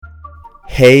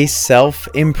Hey,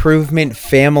 self-improvement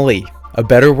family. A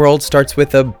better world starts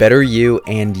with a better you,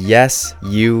 and yes,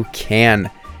 you can.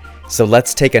 So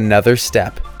let's take another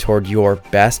step toward your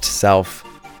best self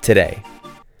today.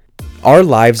 Our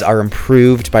lives are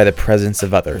improved by the presence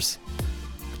of others.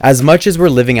 As much as we're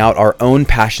living out our own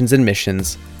passions and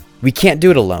missions, we can't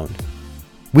do it alone.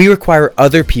 We require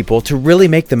other people to really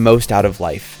make the most out of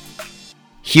life.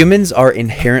 Humans are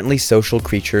inherently social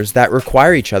creatures that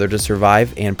require each other to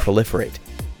survive and proliferate.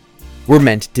 We're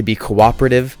meant to be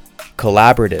cooperative,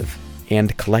 collaborative,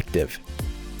 and collective.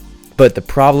 But the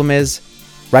problem is,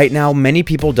 right now many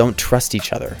people don't trust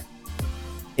each other.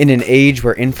 In an age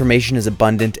where information is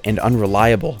abundant and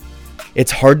unreliable,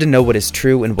 it's hard to know what is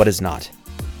true and what is not.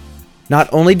 Not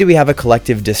only do we have a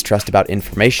collective distrust about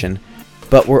information,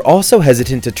 but we're also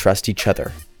hesitant to trust each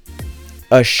other.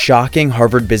 A shocking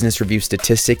Harvard Business Review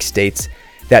statistic states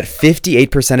that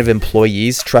 58% of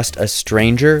employees trust a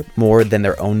stranger more than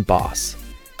their own boss.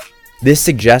 This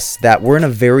suggests that we're in a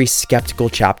very skeptical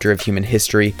chapter of human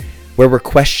history where we're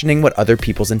questioning what other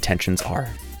people's intentions are.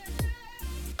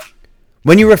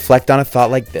 When you reflect on a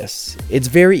thought like this, it's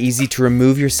very easy to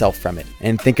remove yourself from it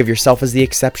and think of yourself as the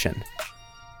exception.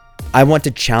 I want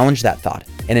to challenge that thought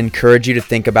and encourage you to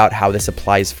think about how this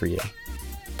applies for you.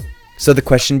 So the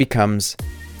question becomes,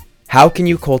 how can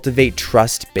you cultivate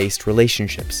trust-based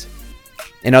relationships?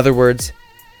 In other words,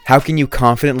 how can you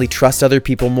confidently trust other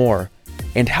people more,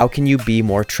 and how can you be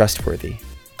more trustworthy?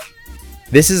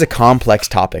 This is a complex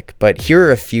topic, but here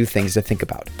are a few things to think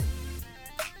about.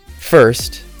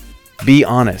 First, be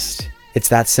honest. It's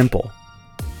that simple.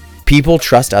 People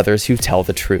trust others who tell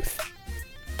the truth.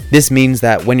 This means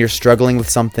that when you're struggling with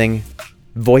something,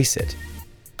 voice it.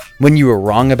 When you are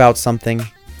wrong about something,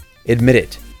 admit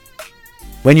it.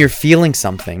 When you're feeling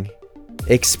something,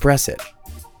 express it.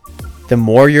 The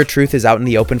more your truth is out in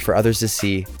the open for others to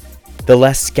see, the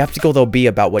less skeptical they'll be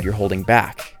about what you're holding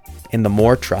back, and the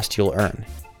more trust you'll earn.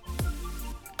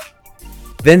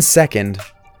 Then second,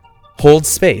 hold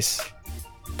space.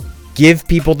 Give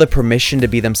people the permission to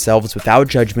be themselves without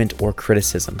judgment or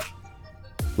criticism.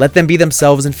 Let them be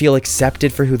themselves and feel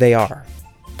accepted for who they are.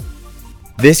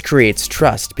 This creates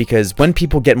trust because when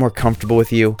people get more comfortable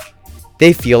with you,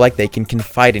 they feel like they can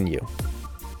confide in you.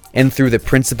 And through the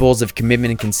principles of commitment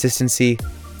and consistency,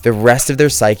 the rest of their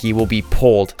psyche will be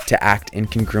pulled to act in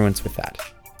congruence with that.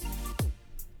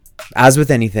 As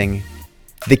with anything,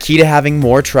 the key to having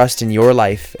more trust in your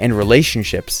life and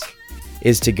relationships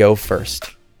is to go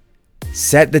first.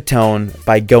 Set the tone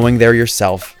by going there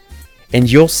yourself,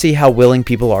 and you'll see how willing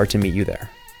people are to meet you there.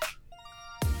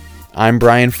 I'm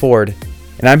Brian Ford,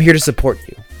 and I'm here to support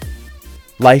you.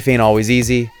 Life ain't always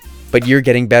easy, but you're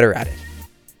getting better at it.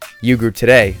 You grew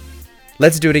today.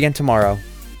 Let's do it again tomorrow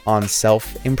on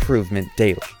Self-Improvement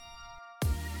Daily.